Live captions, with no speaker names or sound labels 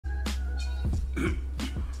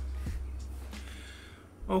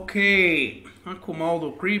Okay,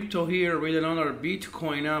 Akumaldo Crypto here with another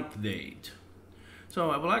Bitcoin update. So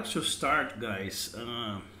I would like to start, guys,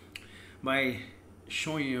 by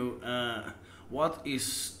showing you what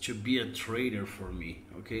is to be a trader for me.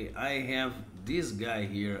 Okay, I have this guy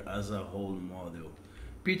here as a role model,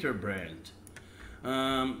 Peter Brandt.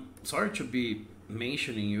 Sorry to be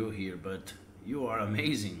mentioning you here, but you are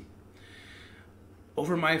amazing.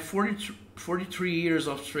 Over my 43 years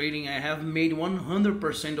of trading, I have made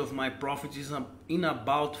 100% of my profits in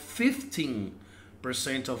about 15%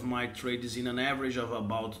 of my trades in an average of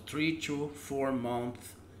about 3 to 4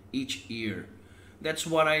 months each year. That's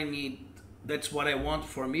what I need. That's what I want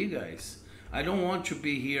for me, guys. I don't want to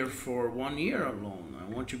be here for 1 year alone. I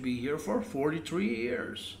want to be here for 43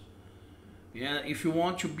 years. Yeah, if you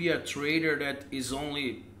want to be a trader that is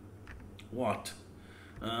only what?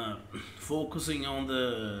 Focusing on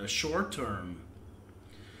the short term,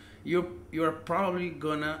 you're probably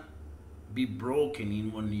gonna be broken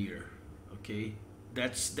in 1 year. Okay,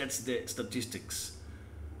 that's the statistics.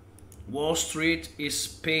 Wall Street is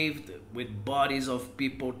paved with bodies of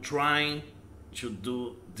people trying to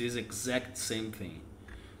do this exact same thing.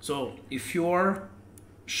 So if you're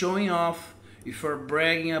showing off, if you're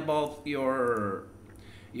bragging about your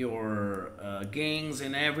gains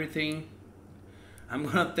and everything, I'm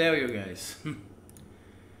gonna tell you guys,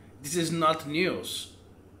 this is not news.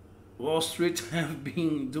 Wall Street have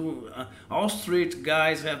been doing, Wall Street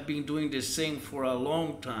guys have been doing the same for a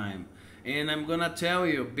long time, and I'm gonna tell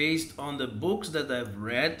you, based on the books that I've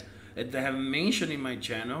read, that I have mentioned in my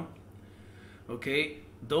channel. Okay,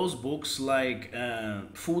 those books like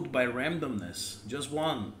Fooled by Randomness, just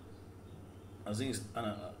one, I think,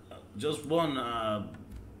 just one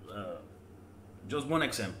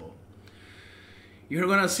example. You're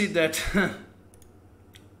gonna see that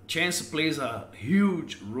chance plays a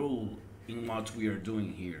huge role in what we are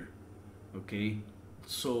doing here. Okay,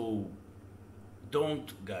 so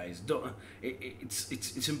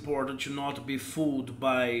it's important to not be fooled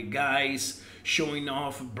by guys showing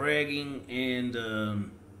off, bragging, and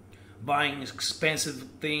buying expensive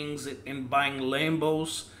things and buying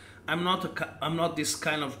Lambos. I'm not this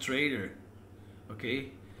kind of trader.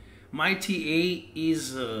 Okay, my TA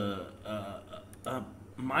is a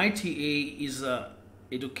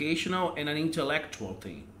educational and an intellectual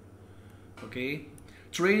thing. Okay,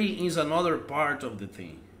 trading is another part of the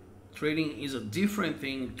thing. Trading is a different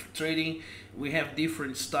thing. Trading, we have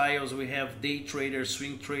different styles. We have day traders,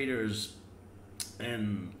 swing traders,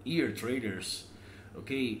 and year traders.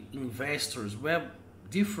 Okay, investors. We have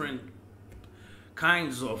different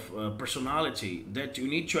kinds of personality that you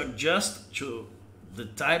need to adjust to the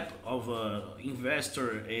type of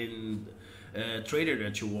investor and trader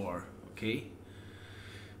that you are. Okay,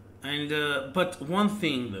 and but one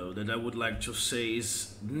thing though that I would like to say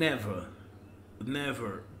is never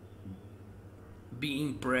be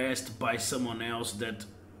impressed by someone else that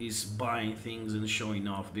is buying things and showing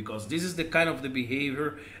off, because this is the kind of the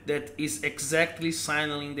behavior that is exactly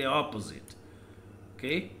signaling the opposite.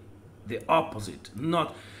 Okay, the opposite.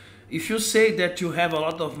 Not if you say that you have a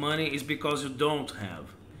lot of money, it's because you don't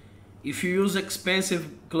have. If you use expensive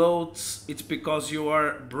clothes, it's because you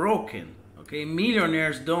are broken. Okay,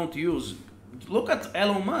 millionaires don't use. Look at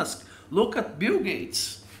Elon Musk. Look at Bill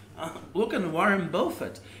Gates. Look at Warren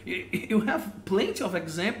Buffett. You have plenty of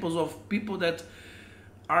examples of people that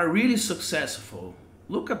are really successful.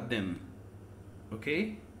 Look at them.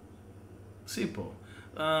 Okay, simple.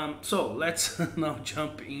 So let's now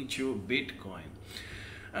jump into Bitcoin.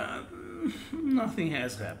 Nothing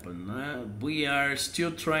has happened. We are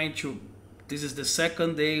still trying to, this is the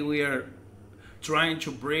second day we are trying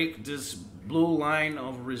to break this blue line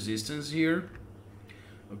of resistance here.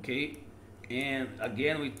 Okay, and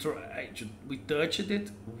again we touched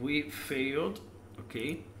it, we failed.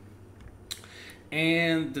 Okay,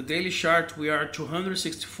 and the daily chart, we are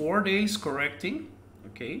 264 days correcting.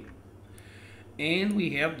 Okay, and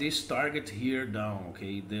we have this target here down.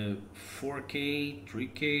 Okay, the 4K,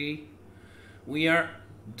 3K. We are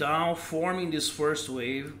down, forming this first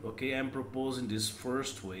wave. Okay, I'm proposing this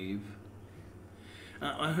first wave.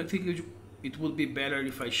 I think it would be better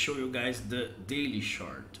if I show you guys the daily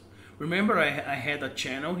chart. Remember, I had a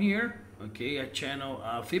channel here. Okay, a channel,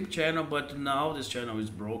 a fib channel, but now this channel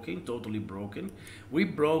is broken, totally broken. We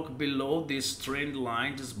broke below this trend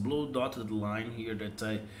line, this blue dotted line here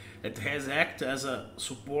that has acted as a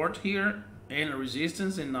support here and a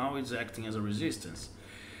resistance, and now it's acting as a resistance.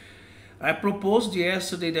 I proposed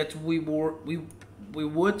yesterday that we would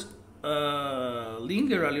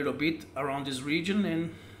linger a little bit around this region,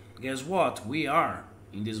 and guess what? We are.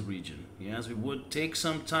 in this region. Yes, we would take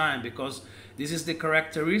some time because this is the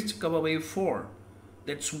characteristic of a wave 4.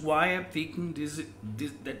 That's why I'm thinking this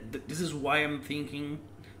is why I'm thinking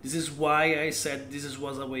this is why I said this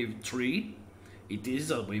was a wave 3. It is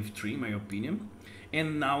a wave 3 in my opinion,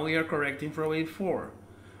 and now we are correcting for a wave 4.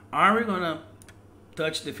 Are we gonna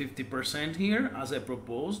touch the 50% here as I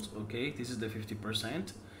proposed? Okay, this is the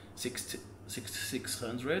 50%,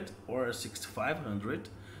 6,600 or 6,500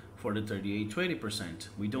 for the 38-20%.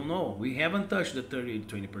 We don't know. We haven't touched the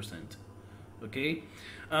 38-20%. Okay,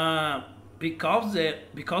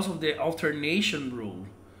 because of the alternation rule,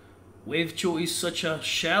 wave 2 is such a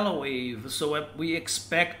shallow wave, so we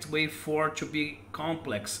expect wave 4 to be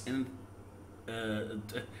complex, and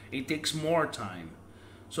it takes more time.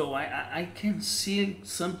 So I can see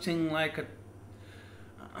something like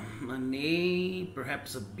an A,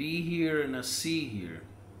 perhaps a B here, and a C here.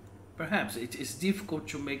 Perhaps it is difficult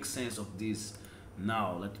to make sense of this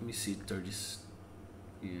now. Let me see, 30.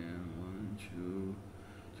 Yeah, 1, 2,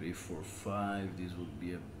 3, 4, 5. This would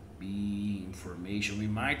be a B information. We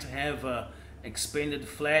might have a expanded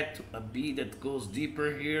flat, a B that goes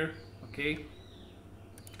deeper here. Okay.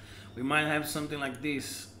 We might have something like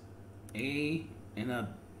this, A and a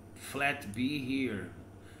flat B here,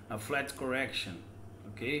 a flat correction.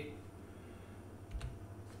 Okay.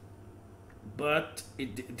 But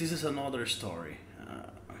this is another story.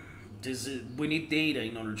 We need data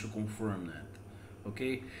in order to confirm that.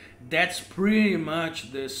 Okay, that's pretty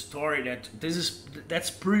much the story. That's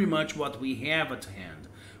pretty much what we have at hand.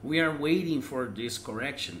 We are waiting for this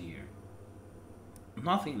correction here.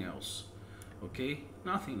 Nothing else. Okay,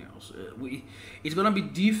 nothing else. It's gonna be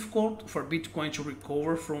difficult for Bitcoin to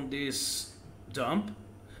recover from this dump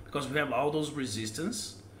because we have all those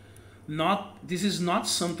resistance. This is not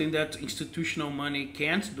something that institutional money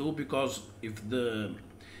can't do, because if the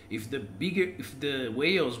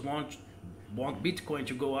whales want Bitcoin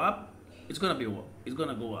to go up, it's gonna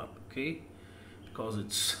go up, okay? Because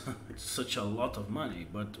it's such a lot of money.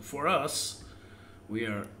 But for us, we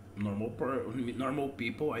are normal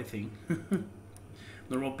people, I think.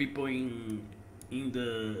 Normal people in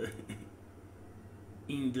the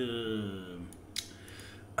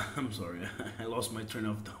I'm sorry, I lost my train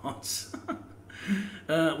of thoughts.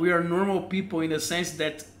 We are normal people in the sense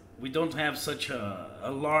that we don't have such a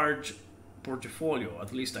large portfolio.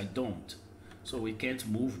 At least I don't. So we can't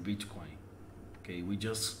move Bitcoin. Okay, we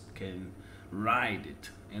just can ride it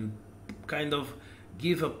and kind of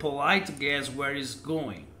give a polite guess where it's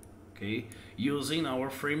going. Okay, using our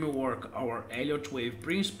framework, our Elliott wave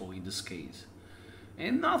principle in this case,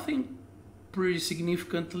 and nothing pretty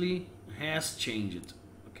significantly has changed.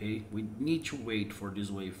 Okay, we need to wait for this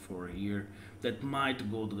wave 4 here that might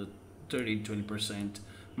go to the 30-20%,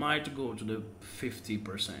 might go to the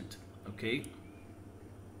 50%. Okay,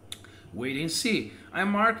 wait and see. I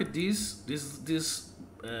marked this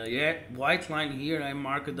white line here. I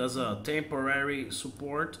marked it as a temporary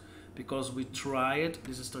support because we tried.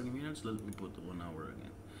 This is 30 minutes. Let me put 1 hour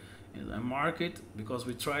again. And I mark it because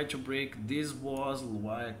we tried to break. This was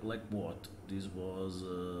like what? This was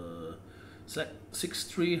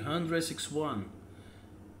 6,361.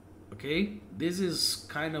 Okay, this is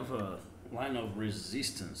kind of a line of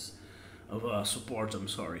resistance, of support. I'm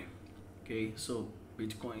sorry. Okay, so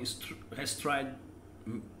Bitcoin has tried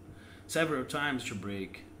several times to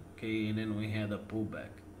break. Okay, and then we had a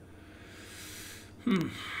pullback.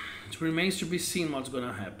 It remains to be seen what's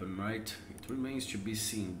gonna happen, right? It remains to be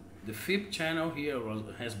seen. The fib channel here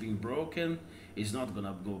has been broken. It's not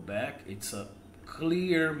gonna go back. It's a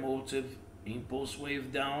clear motive impulse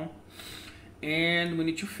wave down, and we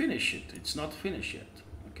need to finish it. It's not finished yet.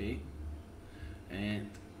 Okay, and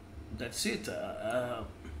that's it.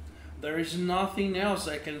 There is nothing else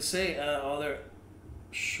I can say other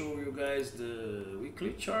show you guys the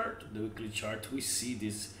weekly chart. The weekly chart, we see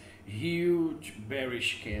this huge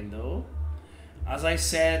bearish candle. As I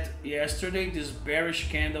said yesterday, this bearish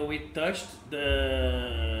candle, we touched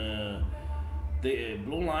the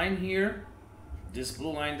blue line here, this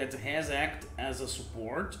blue line that has acted as a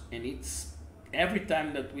support, and it's every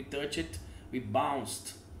time that we touch it, we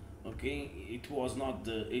bounced. Okay, it was not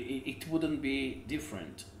it wouldn't be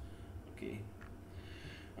different. Okay,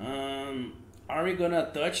 are we gonna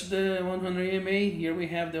touch the 100 EMA? Here we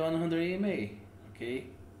have the 100 EMA. Okay,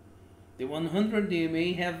 the 100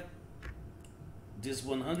 EMA have this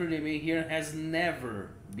 100 EMA here has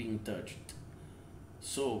never been touched.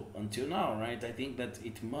 So until now, right? I think that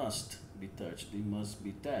it must be touched. It must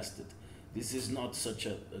be tested. This is not such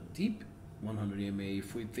a deep 100 EMA.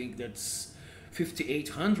 If we think that's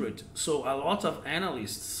 5,800, so a lot of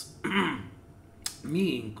analysts,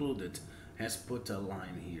 me included, has put a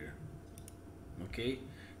line here. Okay,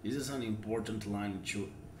 this is an important line to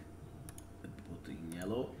put in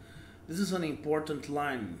yellow. This is an important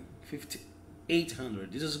line,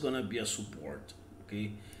 5800. This is gonna be a support.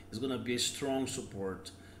 Okay, it's gonna be a strong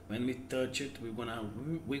support. When we touch it,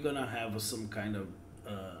 we're gonna have some kind of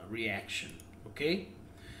reaction. Okay,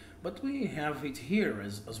 but we have it here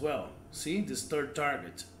as well. See this third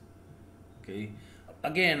target. Okay,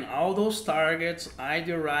 again, all those targets I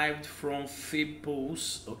derived from fib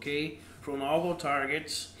pools. Okay, from algo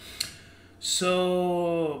targets.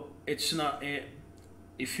 So it's not.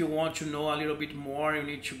 If you want to know a little bit more, you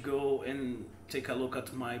need to go and take a look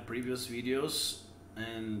at my previous videos,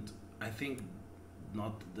 and I think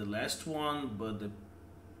not the last one, but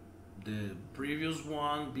the previous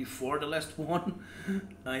one before the last one.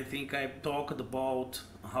 I think I talked about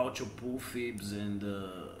how to pull fibs and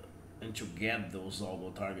to get those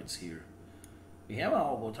algo targets here. We have an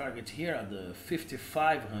algo target here at the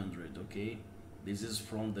 5500. Okay, this is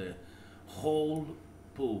from the whole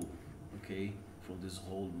pool. Okay, from this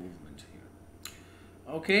whole movement here.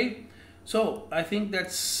 Okay, so I think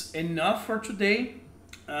that's enough for today.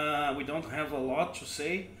 We don't have a lot to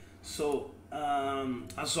say, so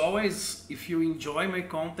as always, if you enjoy my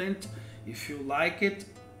content, if you like it,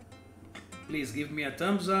 please give me a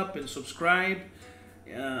thumbs up and subscribe.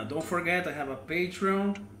 Don't forget, I have a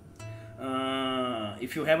Patreon.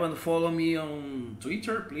 If you haven't followed me on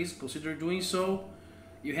Twitter, please consider doing so.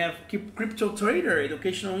 You have Crypto Trader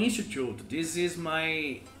Educational Institute. This is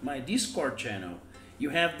my Discord channel. You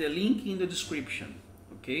have the link in the description.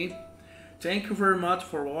 Okay, thank you very much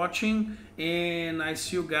for watching, and I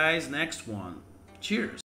see you guys next one.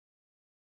 Cheers.